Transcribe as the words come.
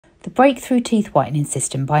The breakthrough teeth whitening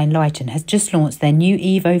system by Enlighten has just launched their new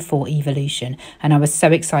Evo 4 Evolution, and I was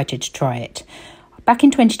so excited to try it. Back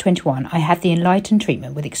in 2021, I had the Enlighten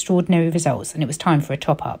treatment with extraordinary results, and it was time for a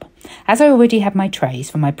top-up. As I already had my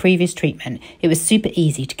trays from my previous treatment, it was super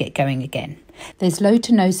easy to get going again. There's low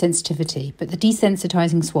to no sensitivity, but the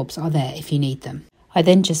desensitising swabs are there if you need them. I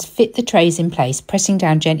then just fit the trays in place, pressing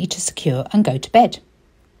down gently to secure, and go to bed.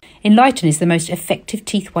 Enlighten is the most effective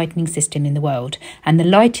teeth whitening system in the world, and the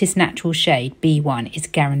lightest natural shade, B1, is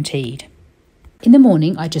guaranteed. In the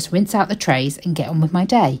morning, I just rinse out the trays and get on with my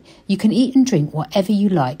day. You can eat and drink whatever you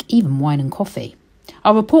like, even wine and coffee.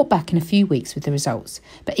 I'll report back in a few weeks with the results,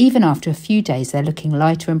 but even after a few days they're looking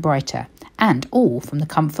lighter and brighter, and all from the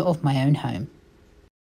comfort of my own home.